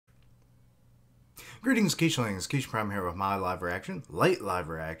Greetings, Keishlings. Keish Prime here with my live reaction, late live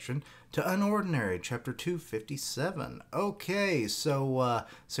reaction, to UnOrdinary, Chapter 257. Okay, so,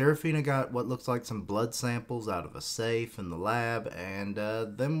 Serafina got what looks like some blood samples out of a safe in the lab, and,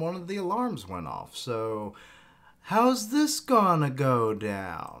 then one of the alarms went off. So, how's this gonna go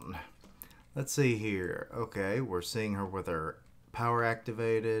down? Let's see here. Okay, we're seeing her with her power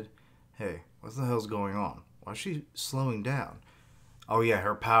activated. Hey, what the hell's going on? Why is she slowing down? Oh yeah,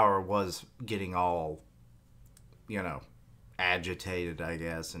 her power was getting all, agitated, I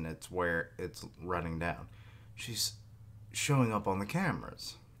guess, and it's where it's running down. She's showing up on the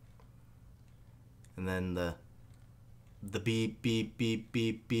cameras. And then the beep, beep, beep,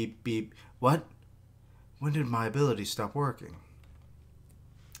 beep, beep, beep. What? When did my ability stop working?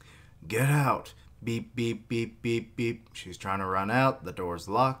 Get out. Beep, beep, beep, beep, beep. She's trying to run out. The door's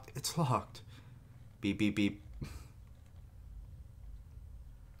locked. It's locked. Beep, beep, beep.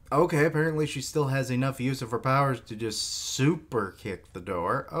 Okay, apparently she still has enough use of her powers to just super kick the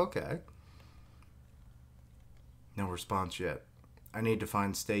door. Okay. No response yet. I need to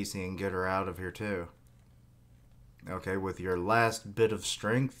find Stacy and get her out of here too. Okay, with your last bit of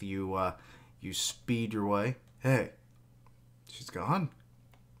strength, you speed your way. Hey, she's gone.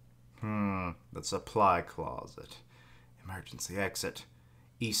 The supply closet. Emergency exit.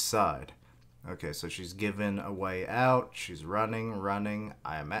 East side. Okay, so she's given a way out. She's running.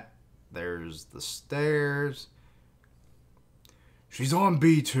 There's the stairs. She's on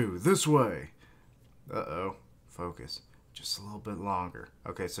B2. This way. Uh-oh. Focus. Just a little bit longer.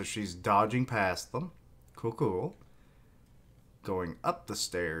 Okay, so she's dodging past them. Cool. Going up the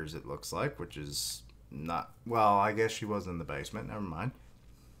stairs, it looks like, which is not... Well, I guess she was in the basement. Never mind.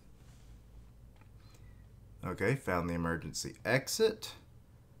 Okay, found the emergency exit.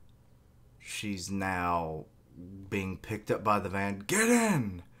 She's now being picked up by the van. Get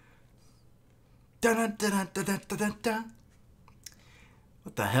in! Dun-dun-dun-dun-dun-dun-dun.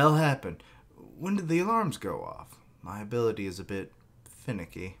 What the hell happened? When did the alarms go off? My ability is a bit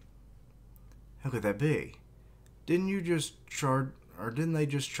finicky. How could that be? Didn't they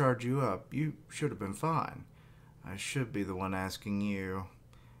just charge you up? You should have been fine. I should be the one asking you.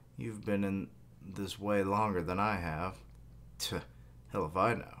 You've been in this way longer than I have. Hell if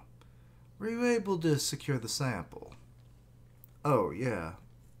I know. Were you able to secure the sample? Oh, yeah.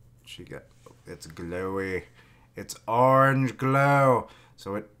 It's glowy. It's orange glow.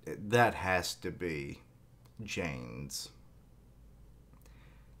 So that has to be Jane's.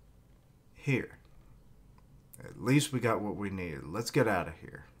 Here. At least we got what we needed. Let's get out of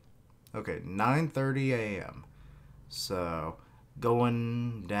here. Okay, 9:30 a.m. So,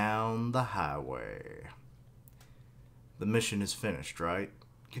 going down the highway. The mission is finished, right?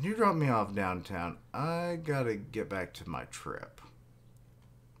 Can you drop me off downtown? I gotta get back to my trip.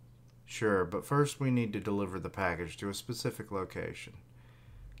 Sure, but first we need to deliver the package to a specific location.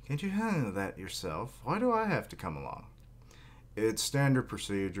 Can't you handle that yourself? Why do I have to come along? It's standard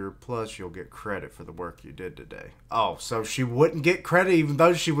procedure, plus you'll get credit for the work you did today. Oh, so she wouldn't get credit even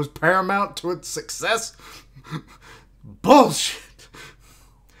though she was paramount to its success? Bullshit!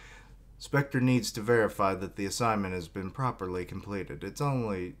 Spectre needs to verify that the assignment has been properly completed. It'll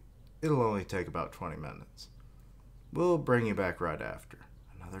only take about 20 minutes. We'll bring you back right after.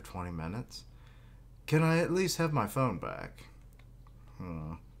 Another 20 minutes? Can I at least have my phone back?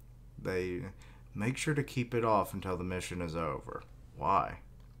 They make sure to keep it off until the mission is over. Why?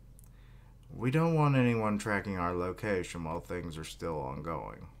 We don't want anyone tracking our location while things are still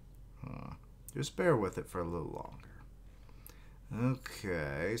ongoing. Just bear with it for a little longer.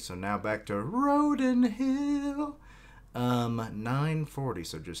 Okay, so now back to Roden Hill. 9:40,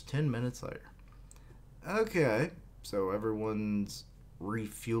 so just 10 minutes later. Okay, so everyone's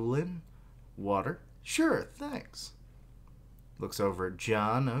refueling. Water? Sure, thanks. Looks over at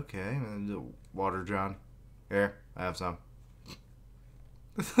John. Okay, water, John. Here, I have some.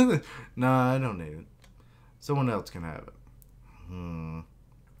 Nah, I don't need it. Someone else can have it.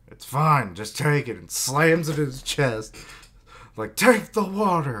 It's fine, just take it, and slams it in his chest. Like, take the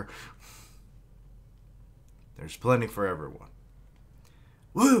water! There's plenty for everyone.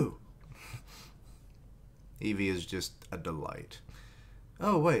 Woo! Evie is just a delight.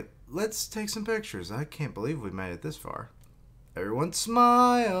 Oh, wait. Let's take some pictures. I can't believe we made it this far. Everyone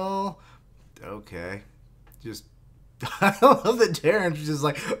smile! Okay. Just... I love that Darren's just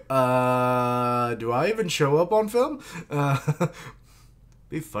like, do I even show up on film?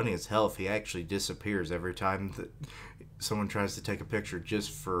 Be funny as hell if he actually disappears every time that someone tries to take a picture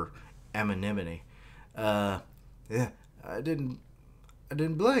just for anonymity. Yeah, I didn't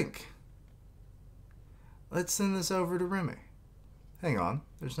blink. Let's send this over to Remy. Hang on,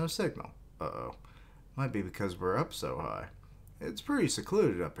 there's no signal. Uh-oh. Might be because we're up so high. It's pretty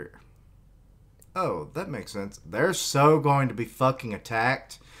secluded up here. Oh, that makes sense. They're so going to be fucking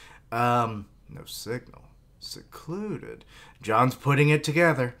attacked. No signal. Secluded. John's putting it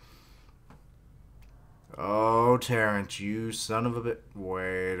together. Oh, Terrence, you son of a bit.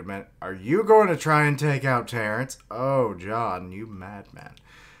 Wait a minute. Are you going to try and take out Terrence? Oh, John, you madman.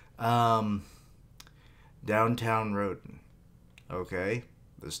 Downtown Roden. Okay.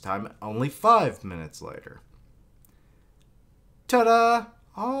 This time only 5 minutes later. Ta-da!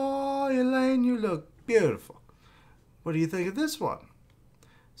 Oh, Elaine, you look beautiful. What do you think of this one?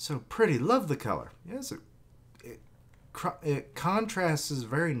 So pretty. Love the color. Yes, it contrasts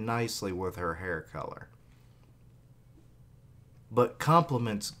very nicely with her hair color. But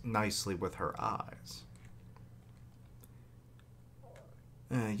complements nicely with her eyes.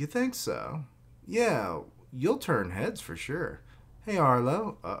 You think so? Yeah, you'll turn heads for sure. Hey,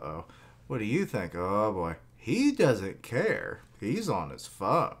 Arlo. Uh-oh. What do you think? Oh, boy. He doesn't care. He's on his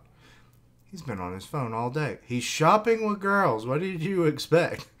phone. He's been on his phone all day. He's shopping with girls. What did you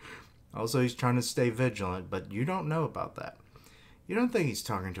expect? Also, he's trying to stay vigilant, but you don't know about that. You don't think he's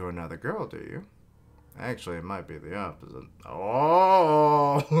talking to another girl, do you? Actually, it might be the opposite.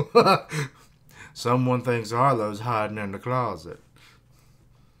 Oh! Someone thinks Arlo's hiding in the closet.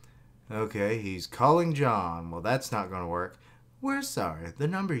 Okay, he's calling John. Well, that's not going to work. We're sorry. The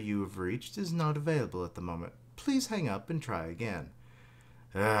number you have reached is not available at the moment. Please hang up and try again.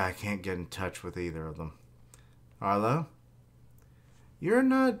 I can't get in touch with either of them. Arlo? You're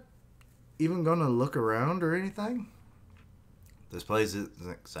not even going to look around or anything? This place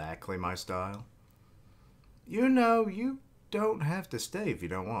isn't exactly my style. You know, you don't have to stay if you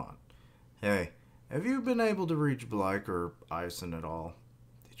don't want. Hey, have you been able to reach Blake or Ison at all?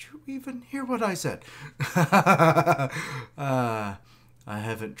 Did you even hear what I said? I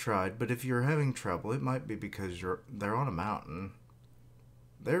haven't tried, but if you're having trouble, it might be because they're on a mountain.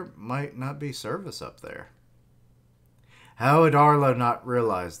 There might not be service up there. How had Arlo not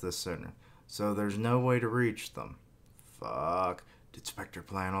realized this sooner? So there's no way to reach them. Fuck. Did Spectre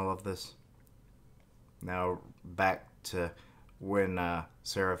plan all of this? Now back to when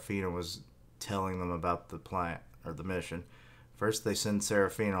Serafina was telling them about the plan or the mission. First they send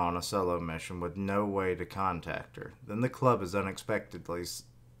Serafina on a solo mission with no way to contact her. Then the club is unexpectedly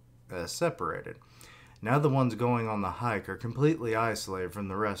separated. Now the ones going on the hike are completely isolated from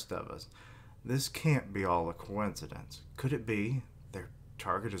the rest of us. This can't be all a coincidence. Could it be their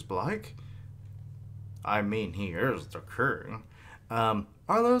target is Blake? I mean, he is the king.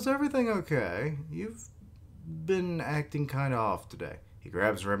 Arlo, is everything okay? You've been acting kind of off today. He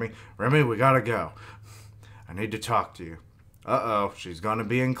grabs Remy. Remy, we gotta go. I need to talk to you. Uh-oh, she's gonna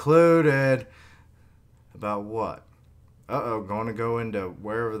be included. About what? Uh-oh, gonna go into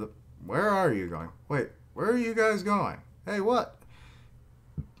wherever the... Where are you going? Wait, where are you guys going? Hey, what?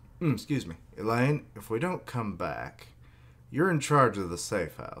 Excuse me. Elaine, if we don't come back, you're in charge of the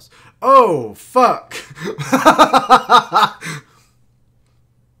safe house. Oh, fuck!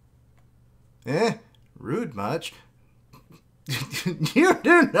 Rude much? You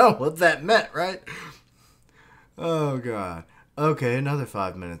do know what that meant, right? Oh, God. Okay, another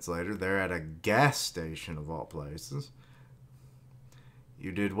 5 minutes later, they're at a gas station of all places.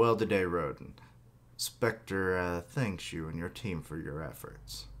 You did well today, Roden. Spectre thanks you and your team for your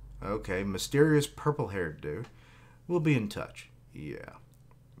efforts. Okay, mysterious purple-haired dude. We'll be in touch. Yeah.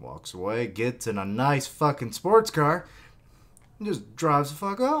 Walks away, gets in a nice fucking sports car, and just drives the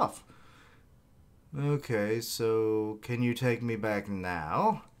fuck off. Okay, so can you take me back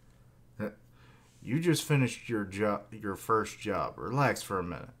now? You just finished your first job. Relax for a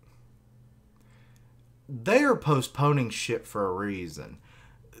minute. They are postponing shit for a reason.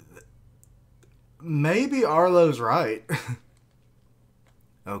 Maybe Arlo's right.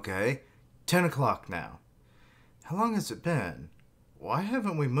 Okay, 10 o'clock now. How long has it been? Why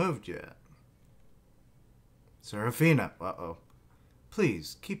haven't we moved yet? Serafina, uh-oh.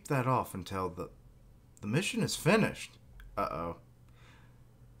 Please, keep that off until the mission is finished. Uh-oh.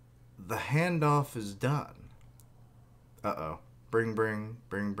 The handoff is done. Uh-oh. Bring.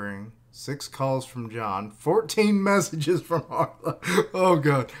 6 calls from John. 14 messages from Arlo. Oh,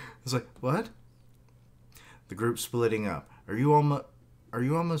 God. It's like, what? The group's splitting up. Are you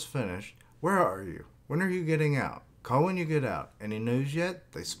almost finished? Where are you? When are you getting out? Call when you get out. Any news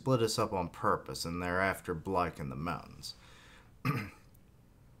yet? They split us up on purpose, and they're after Blake in the mountains.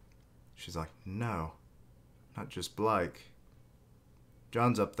 She's like, no. Not just Blake.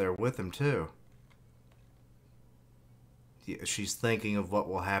 John's up there with him, too. Yeah, she's thinking of what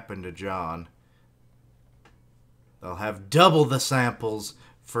will happen to John. They'll have double the samples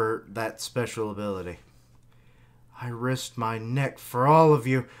for that special ability. I risked my neck for all of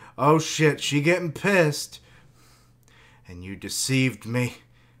you. Oh shit, she getting pissed. And you deceived me.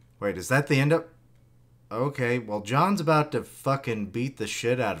 Wait, is that the end up? Okay, well, John's about to fucking beat the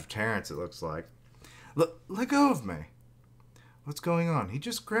shit out of Terrence, it looks like. Let go of me. What's going on? He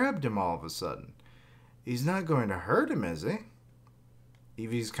just grabbed him all of a sudden. He's not going to hurt him, is he?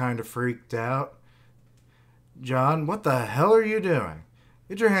 Evie's kind of freaked out. John, what the hell are you doing?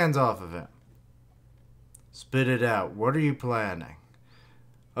 Get your hands off of him. Spit it out. What are you planning?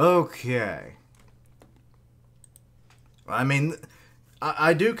 Okay. I mean,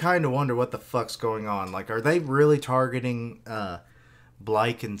 I do kind of wonder what the fuck's going on. Like, are they really targeting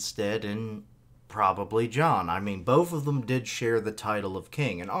Blake instead? And probably John. I mean, both of them did share the title of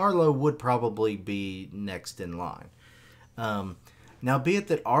king, and Arlo would probably be next in line. Now, be it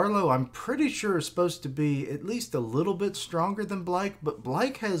that Arlo, I'm pretty sure, is supposed to be at least a little bit stronger than Blake, but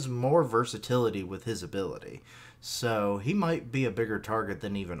Blake has more versatility with his ability. So, he might be a bigger target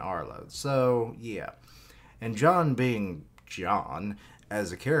than even Arlo. So, yeah. And John being John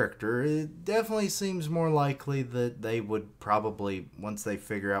as a character, it definitely seems more likely that they would probably, once they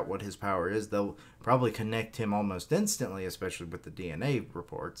figure out what his power is, they'll probably connect him almost instantly, especially with the DNA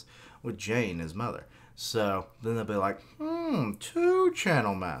reports, with Jane, his mother. So then they'll be like, 2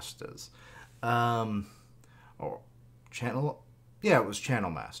 channel masters. Or channel, yeah, it was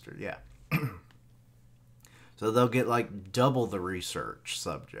channel master, yeah. So they'll get like double the research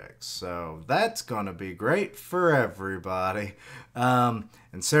subjects. So that's going to be great for everybody. And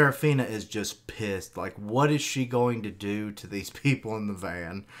Serafina is just pissed. Like, what is she going to do to these people in the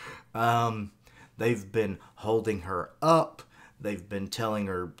van? They've been holding her up. They've been telling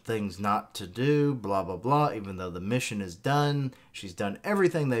her things not to do, blah, blah, blah. Even though the mission is done, she's done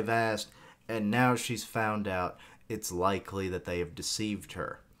everything they've asked. And now she's found out it's likely that they have deceived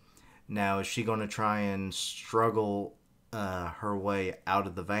her. Now, is she going to try and struggle her way out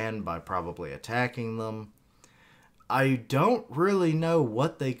of the van by probably attacking them? I don't really know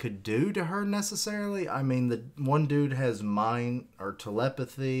what they could do to her necessarily. I mean, the one dude has mind or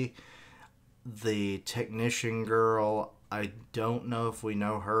telepathy. The technician girl, I don't know if we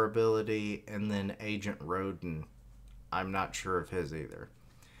know her ability. And then Agent Roden, I'm not sure of his either.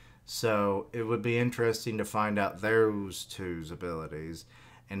 So it would be interesting to find out those two's abilities.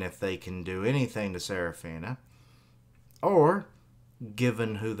 And if they can do anything to Serafina. Or,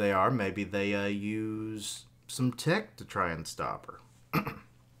 given who they are, maybe they use some tech to try and stop her.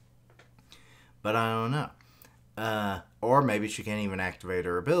 But I don't know. Or maybe she can't even activate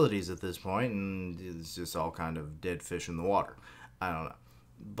her abilities at this point, and it's just all kind of dead fish in the water. I don't know.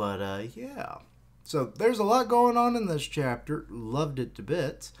 But, yeah. So, there's a lot going on in this chapter. Loved it to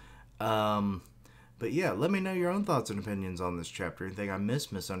bits. But yeah, let me know your own thoughts and opinions on this chapter. Anything I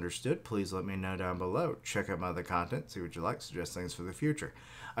misunderstood, please let me know down below. Check out my other content, see what you like, suggest things for the future.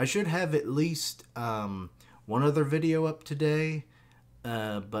 I should have at least one other video up today,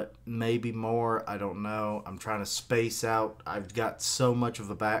 but maybe more, I don't know. I'm trying to space out. I've got so much of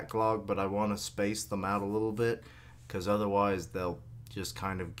a backlog, but I want to space them out a little bit, because otherwise they'll just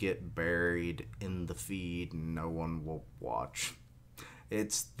kind of get buried in the feed and no one will watch.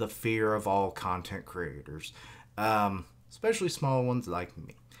 It's the fear of all content creators, especially small ones like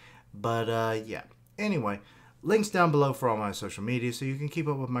me. But, yeah. Anyway, links down below for all my social media so you can keep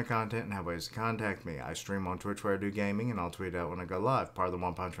up with my content and have ways to contact me. I stream on Twitch where I do gaming, and I'll tweet out when I go live. Part of the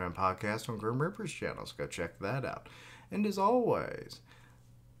One Punch Man podcast on Grim Reaper's channel, so go check that out. And as always,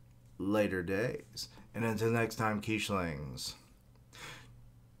 later days. And until next time, Quiche-lings,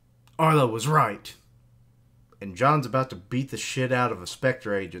 Arlo was right. And John's about to beat the shit out of a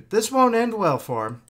Spectre agent. This won't end well for him.